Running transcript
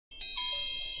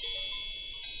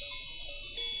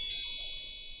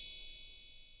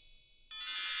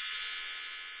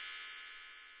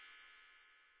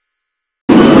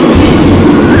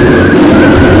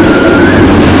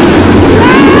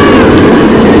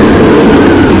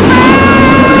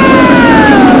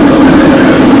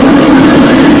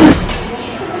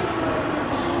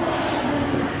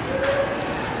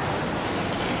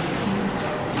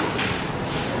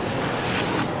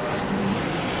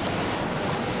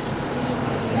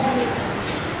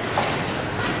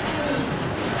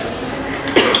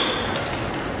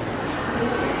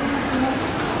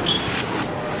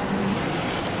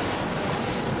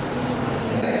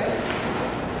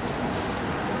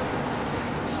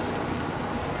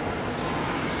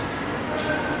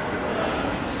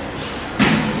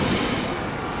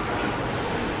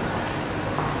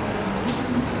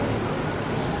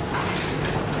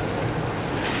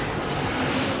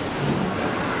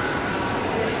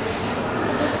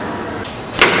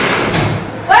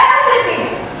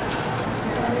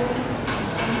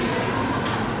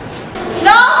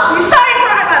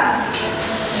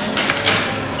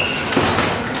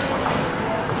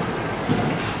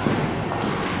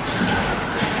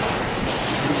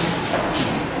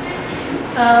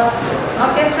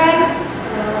Okay, friends,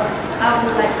 I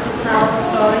would like to tell a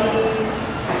story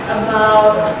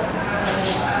about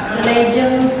the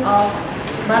legend of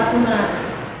Batu Menangis.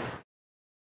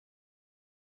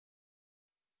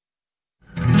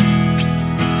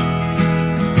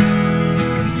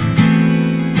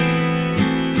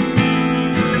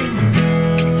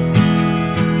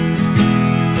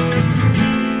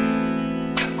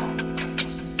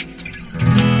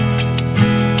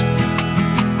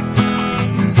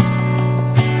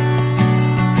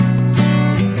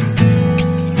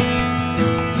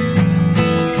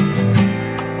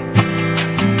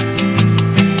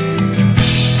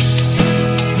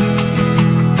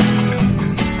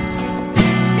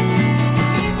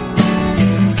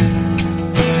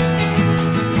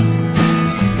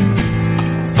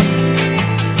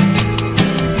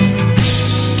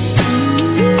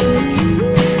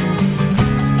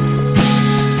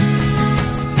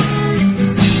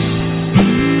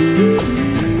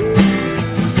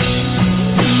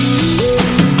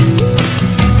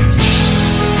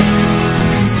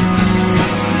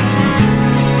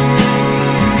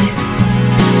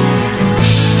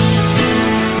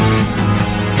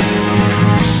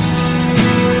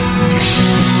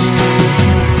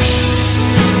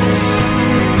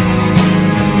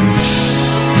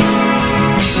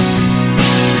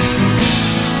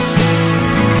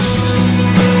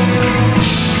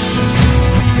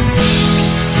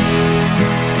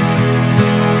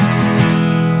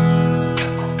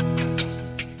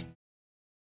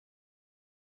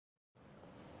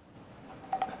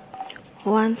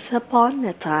 Once upon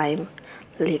a time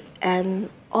lived an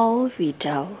old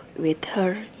widow with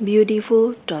her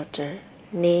beautiful daughter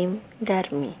named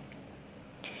Darmi.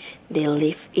 They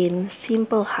lived in a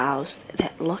simple house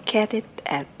that located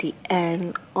at the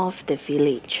end of the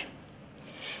village.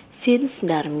 Since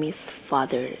Darmi's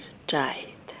father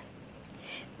died,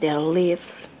 their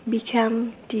lives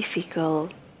became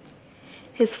difficult.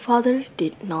 His father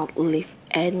did not leave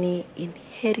any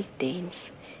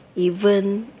inheritance,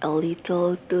 even a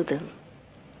little, to them.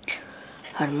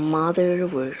 Her mother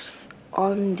works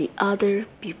on the other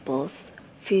people's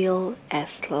field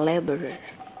as laborer.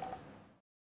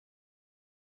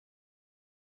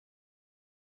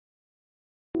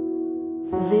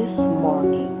 This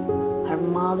morning, her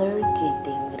mother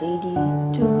getting ready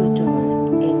to go to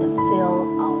work in the field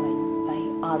owned by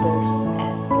others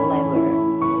as laborer,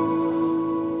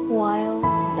 while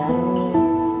Darmi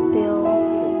still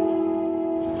sleeping.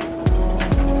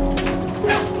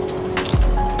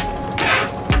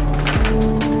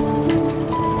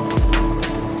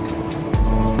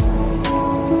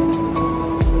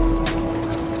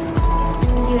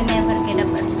 You never get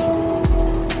up early.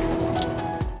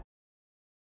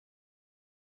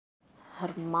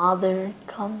 Her mother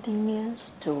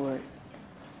continues to work.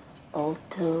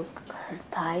 Although her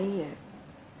tired,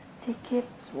 she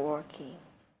keeps working.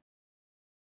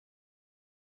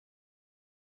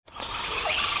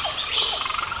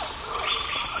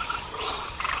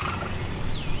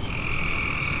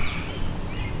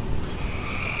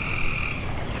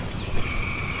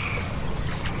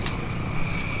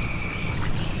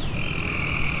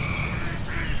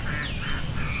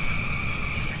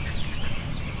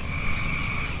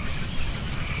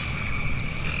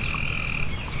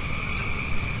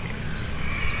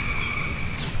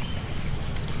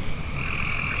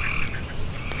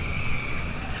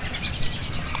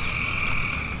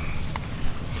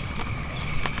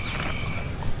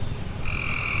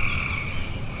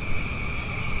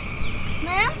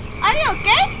 Ma'am, are you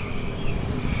okay?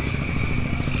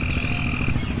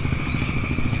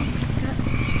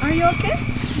 Are you okay?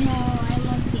 No, I'm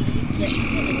okay.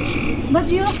 Just But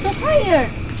you look so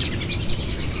tired.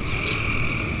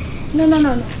 No.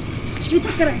 You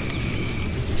take a rest.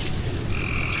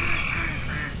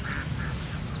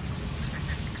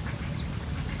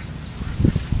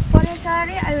 For the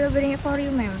salary, I will bring it for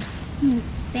you, ma'am.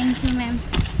 Thank you, ma'am.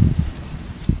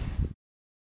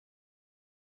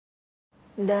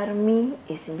 Darmi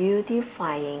is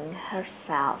beautifying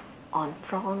herself on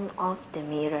front of the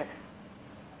mirror.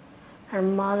 Her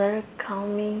mother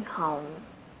coming home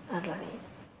early.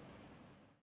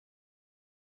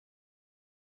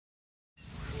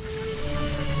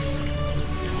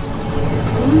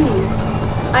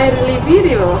 I really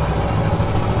beautiful.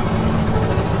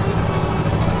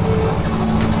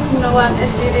 No one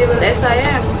as beautiful as I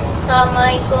am.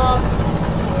 Assalamualaikum.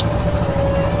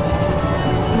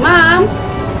 Mom,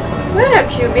 where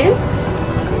have you been?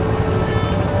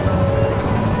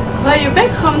 Why are you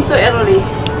back home so early?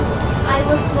 I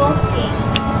was walking.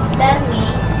 Darmi,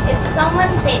 if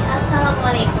someone said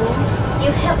Assalamualaikum,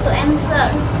 you have to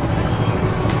answer.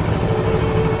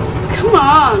 Come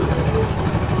on.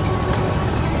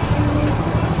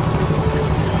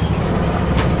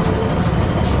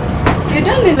 You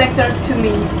don't need lecture to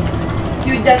me.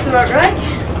 You just work, right?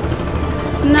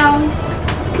 Now,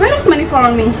 where is money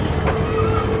for me?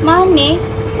 Money?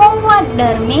 For what,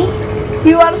 Darmi?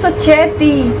 You are so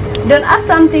chatty. Don't ask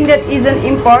something that isn't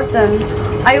important.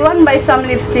 I want to buy some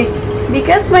lipstick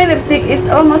because my lipstick is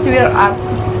almost wear out.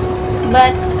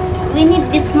 But we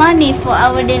need this money for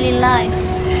our daily life.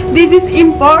 This is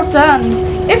important.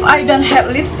 If I don't have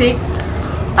lipstick,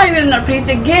 I will not breathe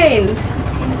again.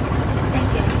 Thank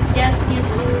you. Just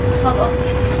use half of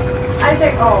it. I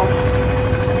take all.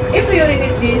 If you really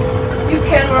need this, you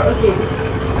can work again.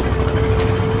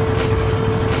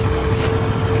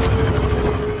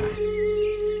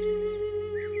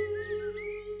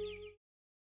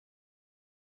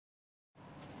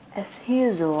 As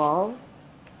usual,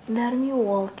 Darmi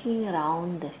walking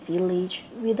around the village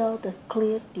without a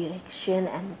clear direction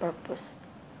and purpose,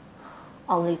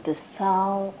 only to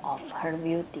show off her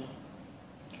beauty.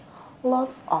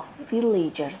 Lots of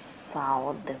villagers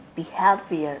saw the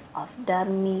behavior of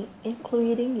Darmi,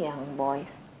 including young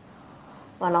boys.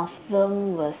 One of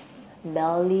them was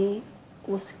Bali,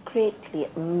 who was greatly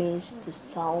amazed to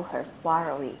saw her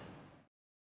far away.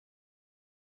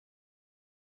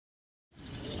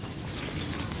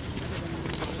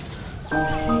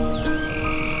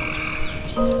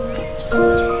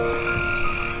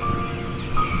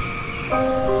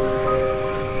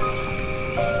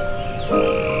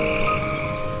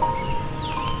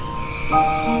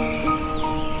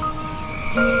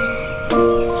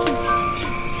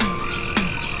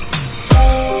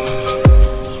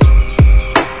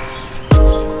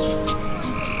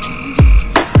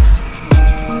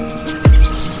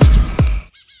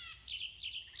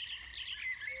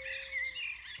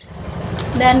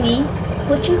 Darmi,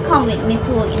 would you come with me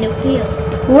to work in the fields?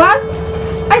 What?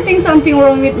 I think something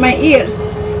wrong with my ears.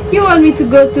 You want me to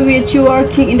go to with you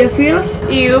working in the fields?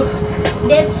 You.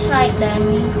 That's right,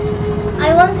 Darmi.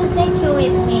 I want to take you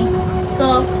with me,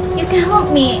 so you can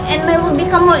help me and my work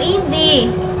become more easy.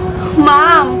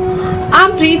 Mom,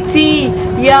 I'm pretty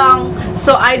young,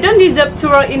 so I don't deserve to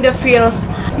work in the fields.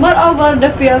 Moreover,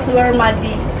 the fields were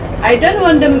muddy. I don't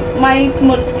want my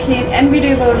smooth skin and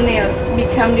beautiful nails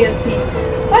become dirty.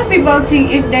 What people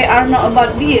think if they are not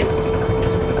about this?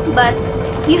 But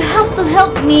you have to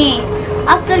help me.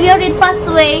 After your dad passed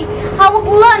away, I will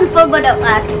learn for both of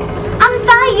us. I'm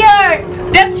tired.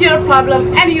 That's your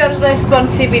problem and your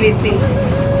responsibility.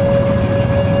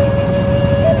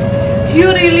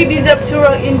 You really deserve to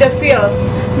work in the fields.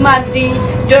 Muddy,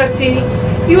 dirty.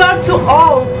 You are too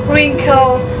old,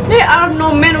 wrinkled. There are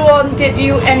no men who wanted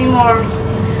you anymore.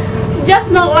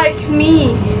 Just not like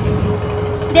me.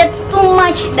 That's too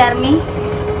much, Darmi.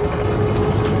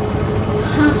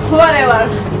 Whatever.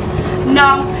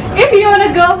 Now, if you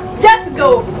wanna go, just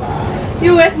go.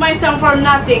 You waste my time for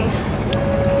nothing.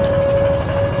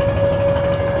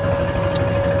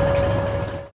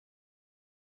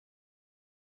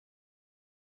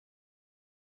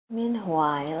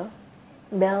 Meanwhile,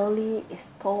 Belly is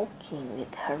talking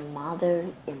with her mother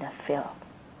in the field,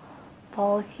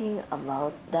 talking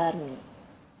about Darmi.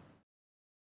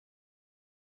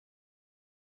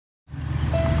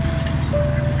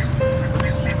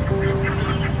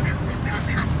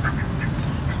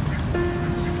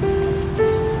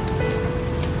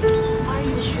 Are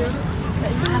you sure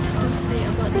that you have to say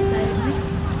about this diary?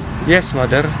 Yes,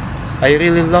 mother. I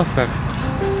really love her.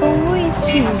 So who is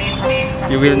she?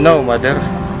 You will know, mother.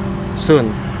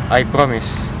 Soon, I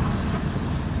promise.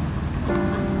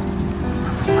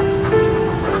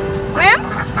 Ma'am,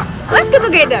 let's go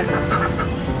together.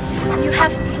 You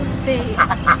have to say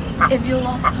if you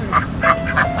love her.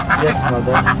 Yes,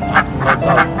 mother. I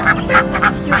love.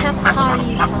 You have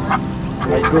hurry, son.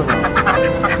 I go now.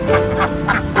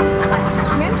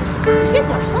 Ma'am, is this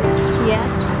your son?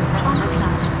 Yes. Oh my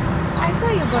God. I saw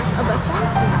you brought about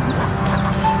something.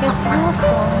 His whole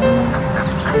story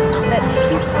that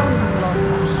he found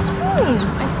alone.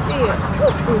 I see.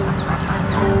 Who's he?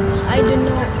 I don't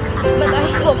know, but I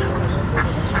hope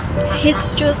his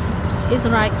choice is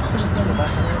right person.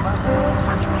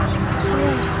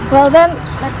 Well then,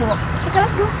 let's walk. Okay,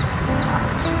 let's go.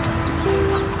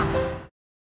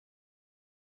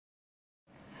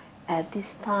 At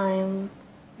this time,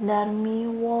 Darmi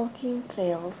walking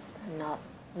trails not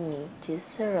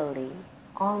necessarily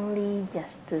only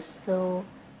just to show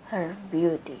her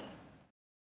beauty.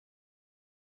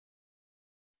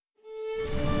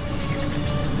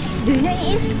 Do you know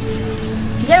is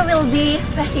there will be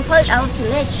festival at our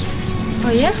village? Oh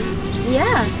yeah?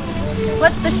 Yeah.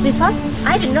 What's festival?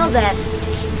 I don't know that.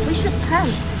 We should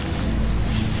come.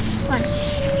 on.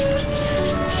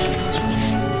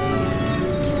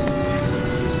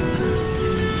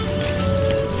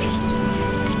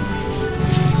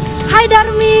 Hi,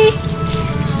 Darmi.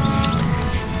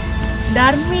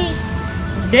 Darmi,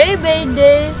 day by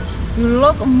day, you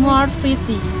look more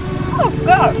pretty. Of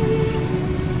course.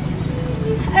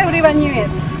 Everyone knew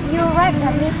it. You're right,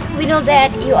 Darmi. We know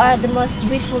that you are the most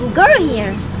beautiful girl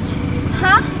here.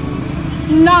 Huh?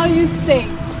 Now you say,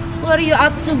 What are you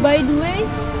up to, by the way?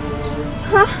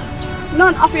 huh?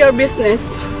 None of your business.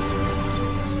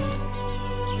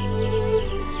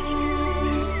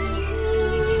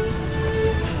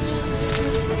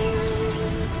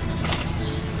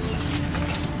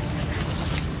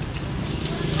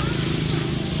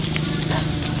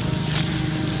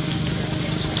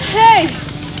 Hey!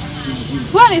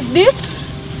 What is this?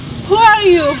 Who are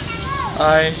you?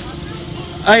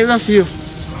 I love you.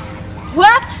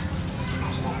 What?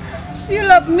 You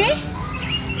love me?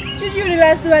 Did you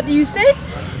realize what you said?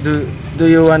 Do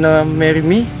you wanna marry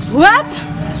me? What?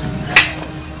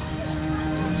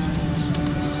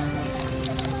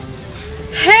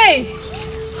 Hey!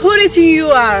 Who do you think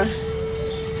you are?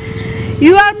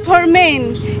 You are poor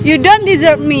man. You don't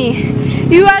deserve me.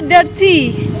 You are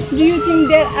dirty. Do you think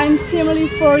that I'm family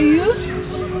for you?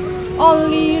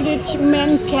 Only rich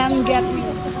men can get me.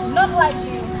 Not like you.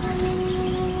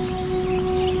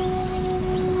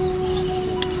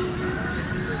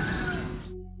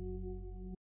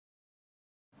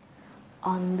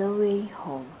 On the way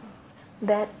home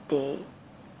that day,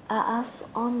 I asked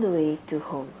on the way to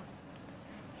home.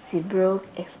 She broke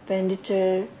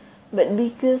expenditure, but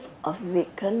because of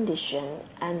weak condition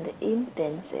and the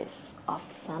intenseness of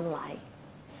sunlight,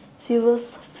 she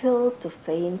was filled to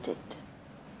fainted.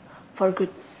 For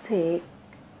good's sake,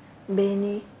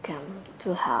 Benny came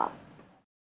to help.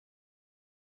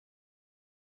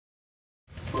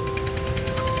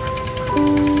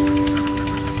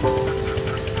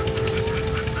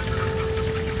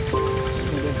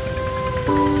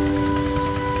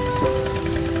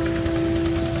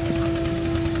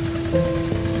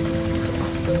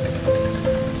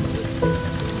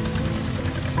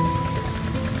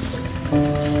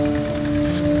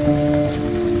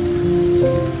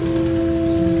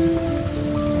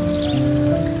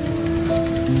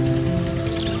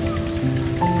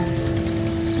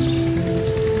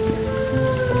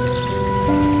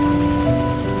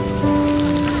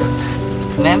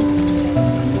 Ma'am?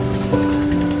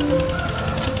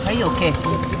 Are you okay?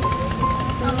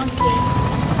 I'm okay.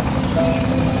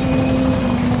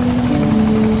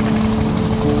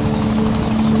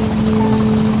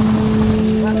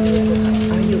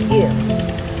 Are you ill?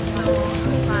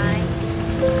 Fine.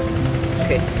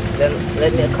 Okay, then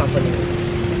let me accompany you.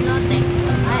 No thanks.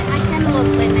 I can walk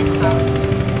by myself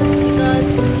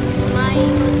because my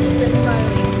bus isn't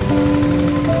firing.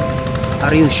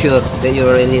 Are you sure that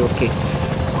you're really okay?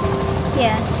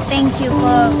 Yes, thank you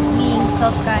for being so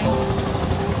kind.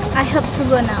 I have to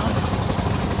go now.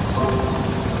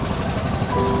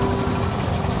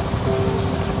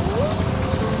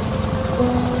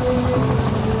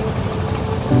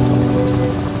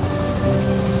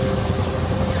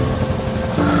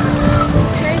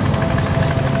 Okay.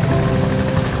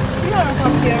 You are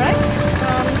from here, right?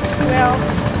 Well,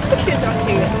 what you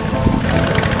talking with?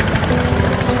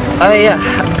 Oh yeah,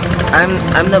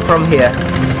 I'm not from here.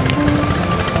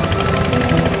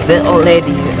 That old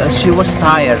lady, she was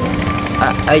tired.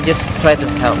 I just tried to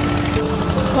help.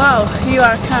 Wow, you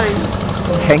are kind.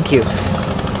 Thank you.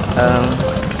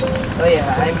 Oh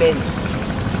yeah, I'm Benny.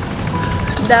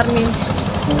 Darmi.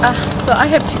 So I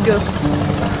have to go.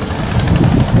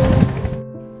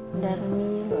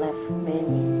 Darmi left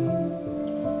Benny.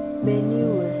 Benny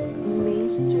was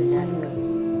amazed to Darmi.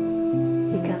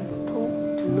 He can't stop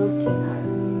to look at her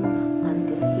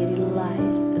until he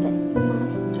realized that he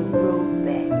must to roll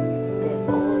back the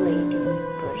old lady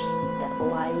purse that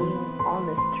lying on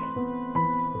the street.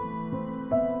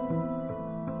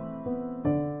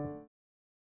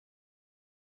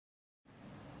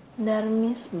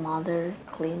 Darmi's mother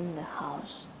cleaned the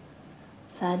house.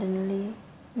 Suddenly,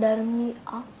 Darmi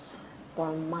asked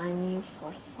for money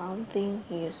for something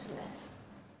useless.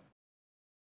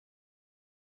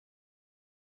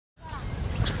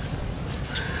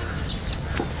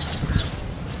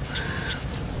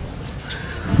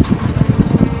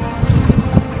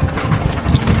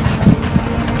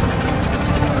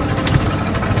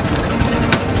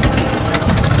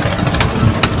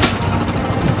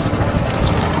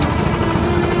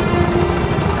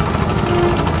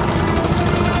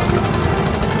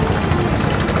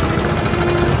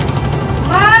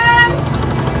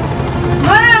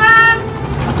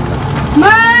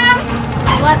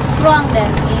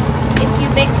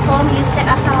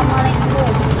 said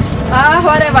assalamualaikum.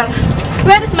 Whatever.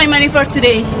 Where is my money for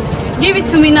today? Give it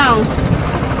to me now.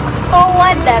 For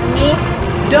what, Dami?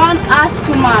 Don't ask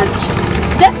too much.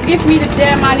 Just give me the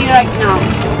damn money right now.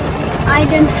 I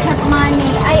don't have money.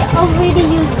 I already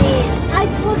used it. I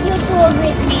thought you told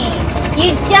with me.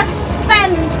 You just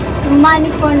spent money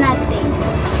for nothing.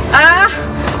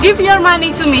 Give your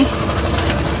money to me.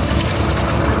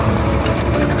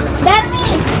 Dami!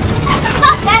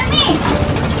 Stop, Dami!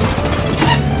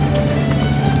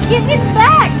 Give it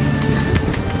back!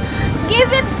 Give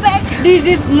it back! This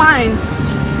is mine.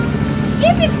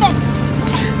 Give it back!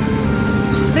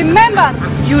 Remember,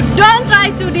 you don't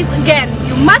try to this again.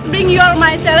 You must bring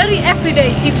my salary every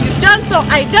day. If you don't so,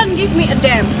 I don't give me a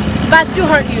damn. But to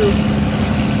hurt you.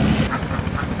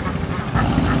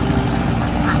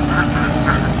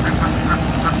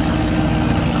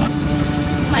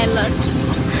 My Lord,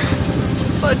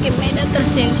 forgive my daughter's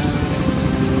sins.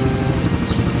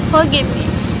 Forgive me.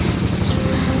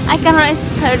 I can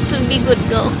raise her to be good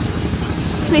girl.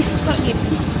 Please forgive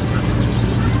me.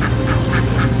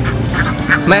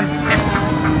 Ma'am,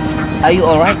 are you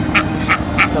alright?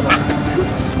 Come on.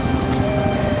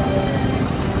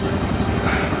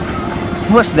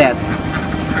 What's that?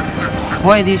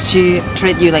 Why did she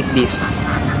treat you like this?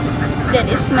 That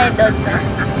is my daughter.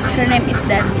 Her name is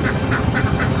Dani.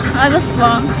 I was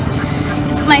wrong.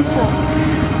 It's my fault.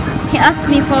 He asked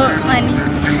me for money,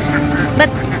 but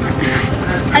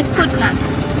I could not.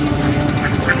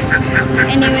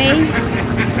 Anyway,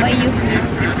 why you here?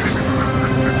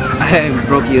 I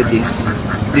brought you this.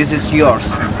 This is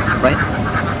yours, right?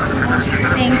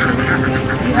 Thank you, son.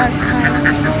 You are kind.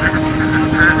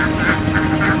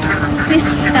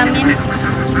 Please come in.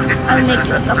 I'll make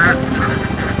you a cup of tea.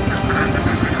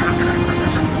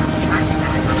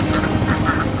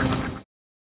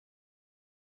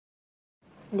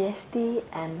 Desti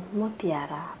and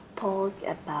Mutiara talk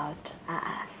about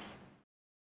Aas.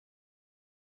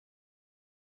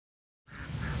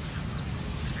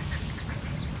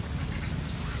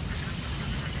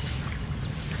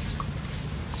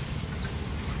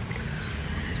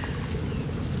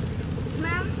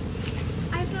 Ma'am,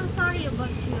 I feel sorry about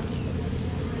you.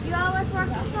 You always work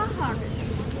so hard.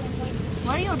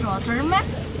 Where your daughter, ma'am?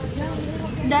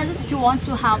 Doesn't she want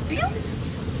to help you?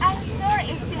 I'm sure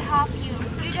if she help you,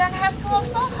 you don't have to work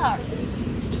so hard.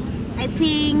 I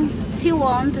think she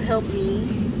wants to help me.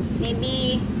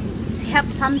 Maybe she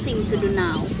have something to do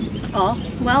now. Oh,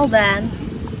 well then.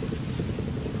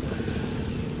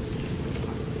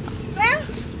 Ma'am,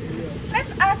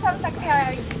 let's ask some tax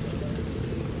salary.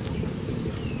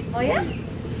 Oh yeah?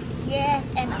 Yes,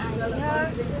 and I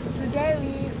heard today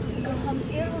we go home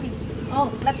early.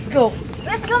 Oh, let's go.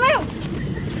 Let's go, ma'am.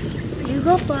 You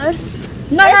go first.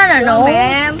 No,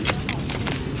 ma'am.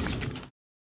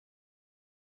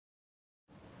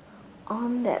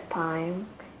 On that time,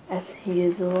 as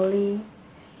usually,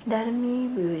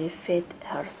 Darmi beautified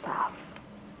herself.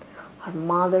 Her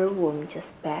mother, whom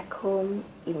just back home,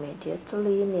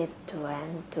 immediately need to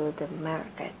went to the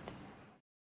market.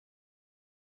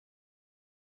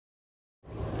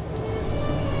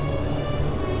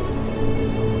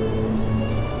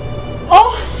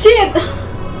 Oh shit!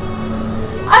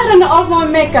 I ran off my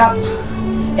makeup.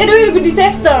 It will be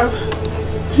disaster.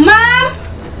 Mom,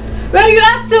 where are you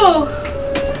up to?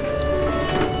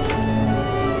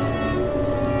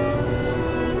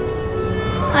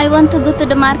 I want to go to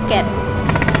the market.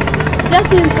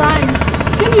 Just in time.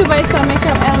 Can you buy some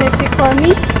makeup and lipstick for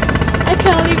me? I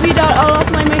can live without all of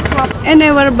my makeup and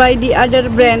never buy the other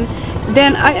brand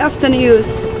than I often use.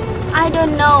 I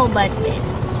don't know about that.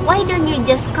 Why don't you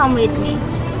just come with me?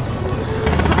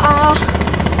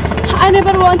 I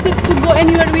never wanted to go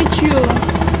anywhere with you.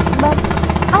 But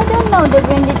I don't know the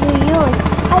brand that you use.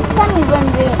 I can't even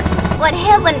read. What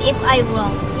happened if I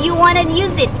wrong? You wanna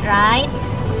use it, right?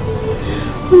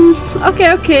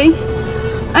 Okay.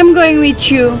 I'm going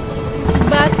with you.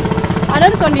 But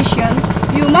other condition,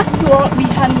 you must walk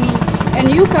behind me and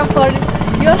you cover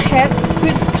your head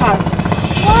with scarf.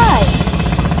 Why?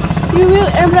 You will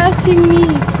embracing me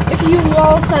if you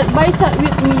walk side by side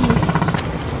with me.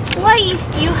 Why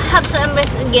you have to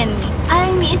embrace again me?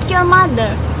 Army is your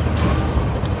mother.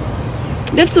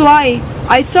 That's why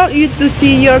I told you to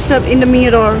see yourself in the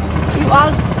mirror. You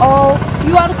are old,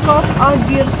 you are cough, are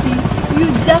dirty. You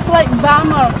just like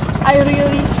bummer. I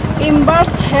really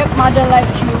embarrassed have mother like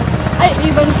you. I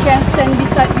even can't stand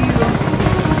beside you.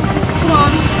 Come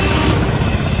on.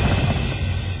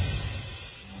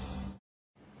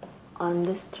 On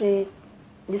the street,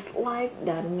 just like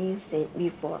Darmi said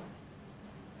before,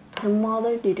 her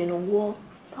mother didn't walk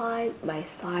side by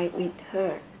side with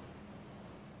her.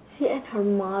 She and her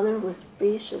mother was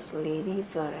preciously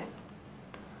different.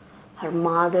 Her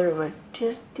mother wore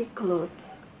dirty clothes,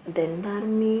 then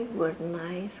Darmi wore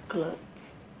nice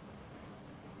clothes.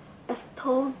 As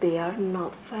though they are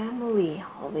not family,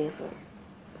 however.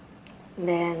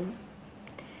 Then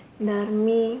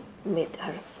Darmi met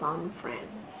her some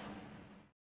friends.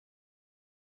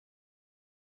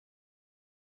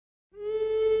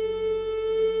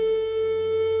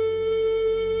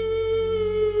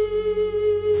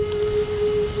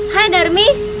 Hi Darmi,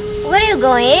 where are you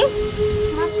going?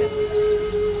 Market.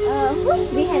 Who's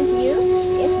behind you?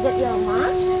 Is that your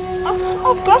mom?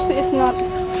 Of course it's not.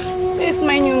 It's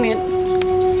my new maid.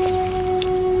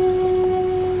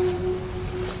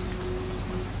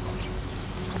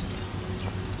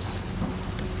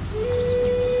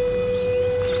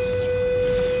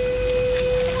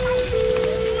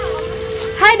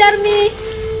 Hi Darmi.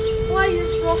 Why you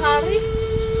so hurry?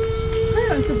 I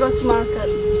want to go to market.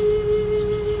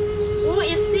 Who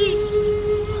is she?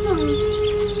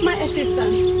 My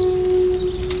assistant.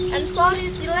 I'm sorry,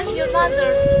 she like your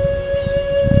mother.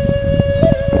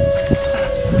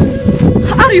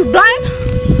 Are you blind?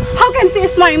 How can she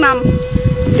is my mom?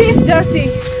 She is dirty.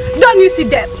 Don't you see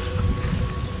that?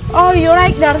 Oh, you're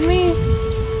right, Darmi.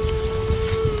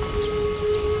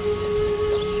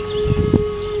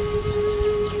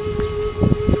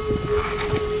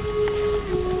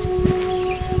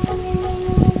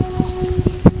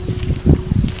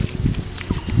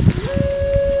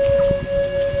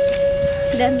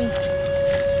 Darmi,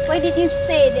 why did you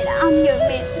say that I'm your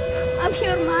maid? I'm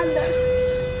your mother.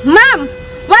 Mom,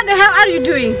 what the hell are you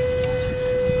doing?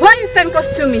 Why you stand close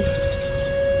to me?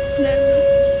 Darmi,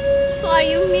 so are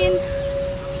you mean?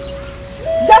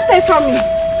 Just stay from me.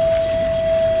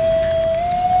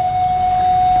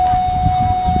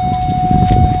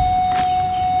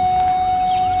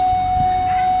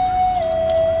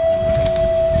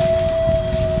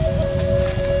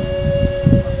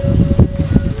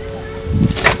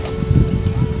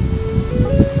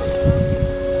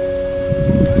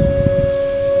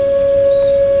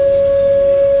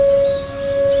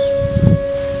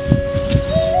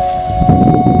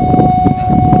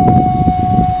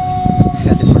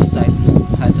 At the first sight,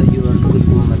 I thought you were a good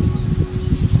woman.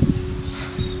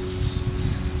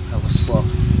 I was wrong.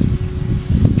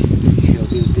 Your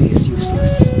beauty is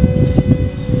useless.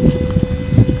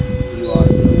 You are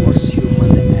the worst human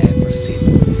that I ever seen.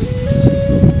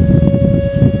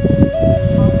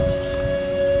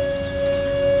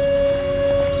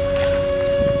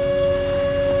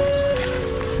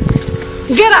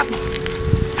 Get up!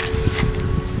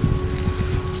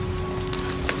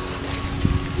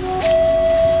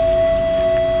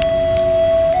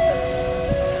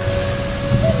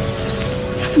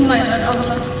 My Lord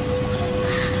Allah,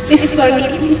 please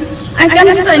forgive me. I can't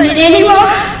stand it anymore.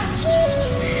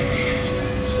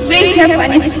 Bring her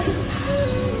punishment.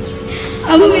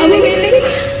 I'm willing.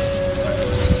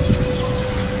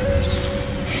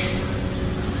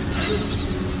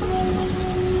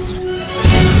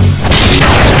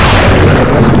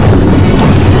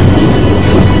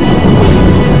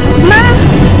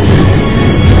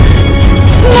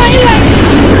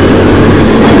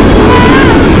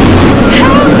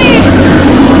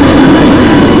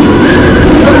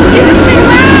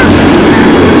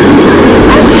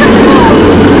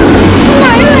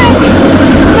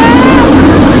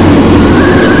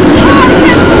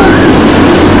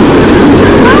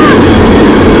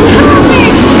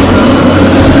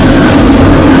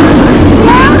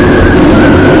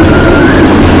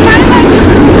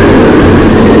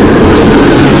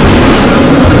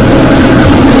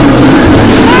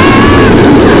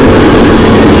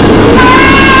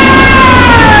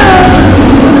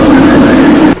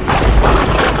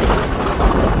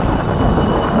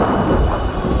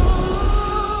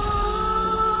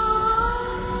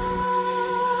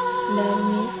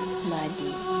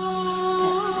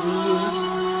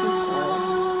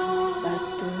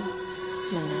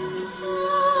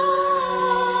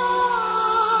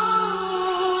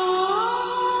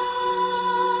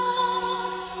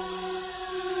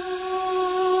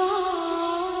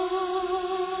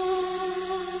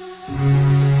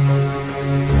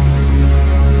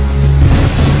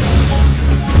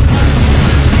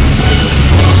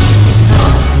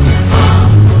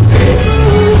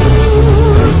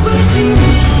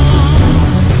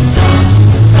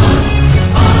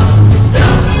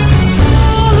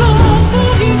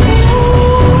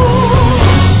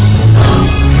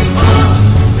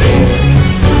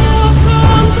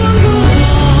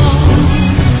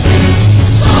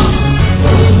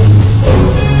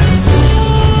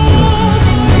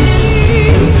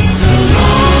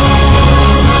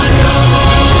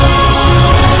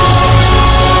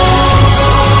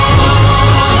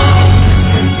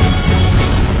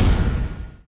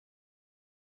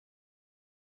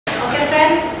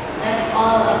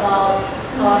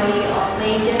 story of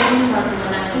legend Batu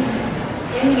Menangis.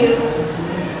 Thank you.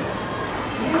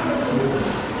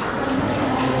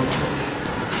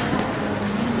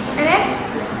 Next,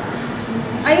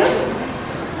 ayo.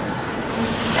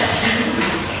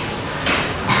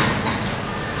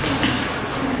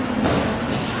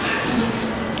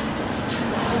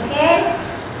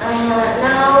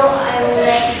 Now I would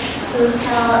like to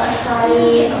tell a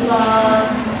story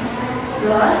about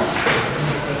ghost.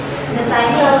 The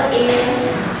title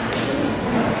is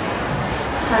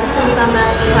Hantu Kamar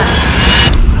Iwan.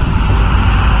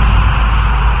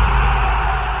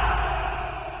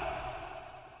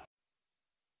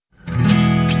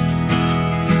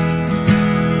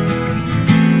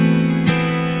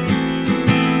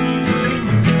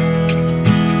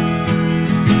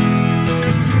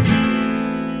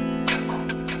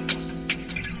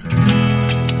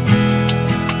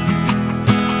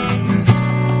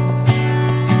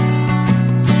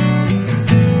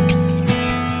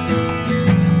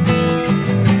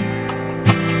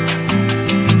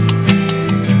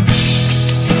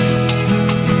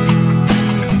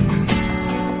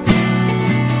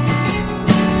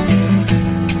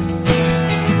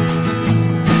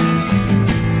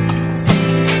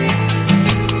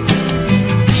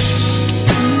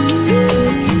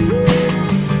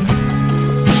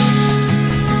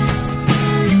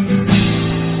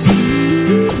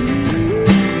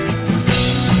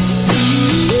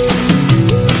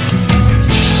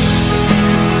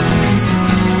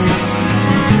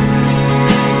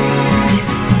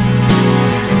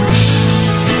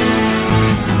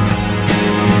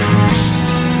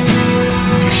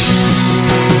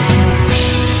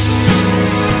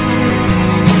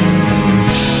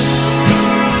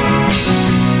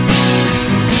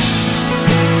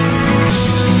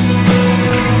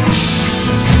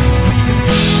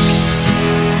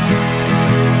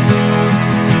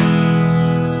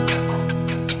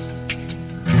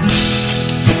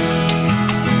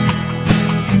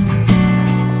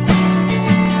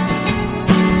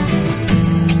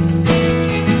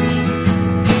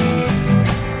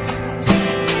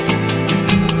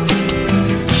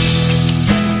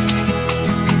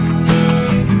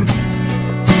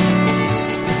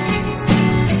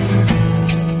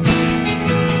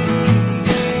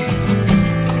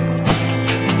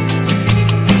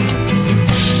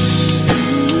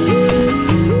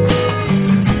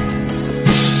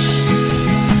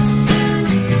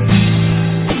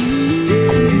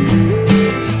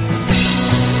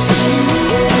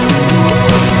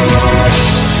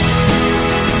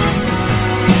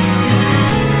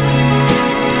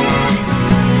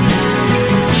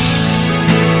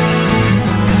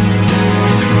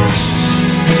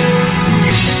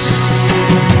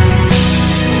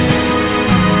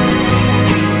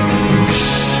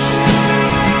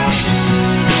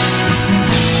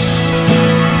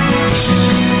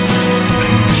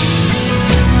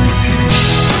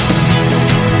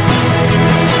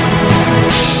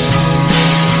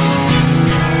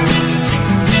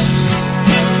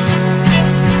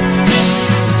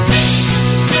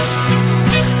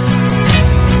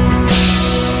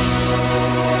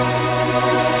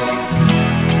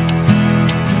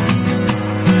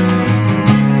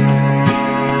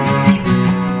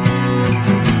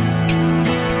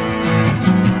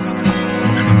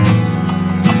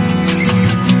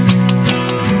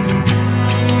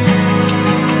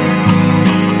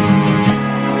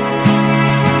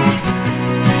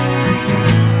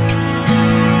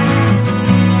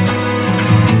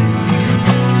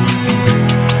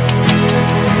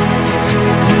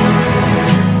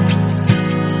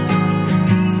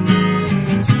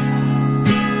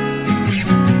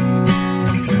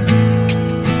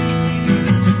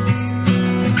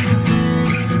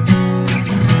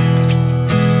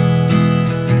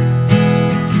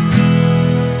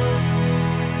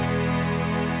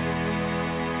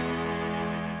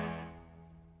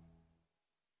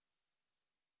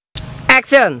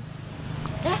 Action.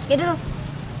 Ya dulu.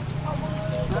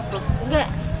 Enggak.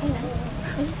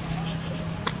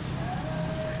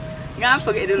 Ngapa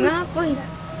kayak dulu? Ngapa?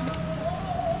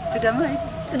 Sudah mulai.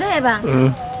 Sudah ya, Bang?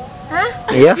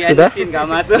 Iya, sudah. Nggak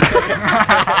masuk.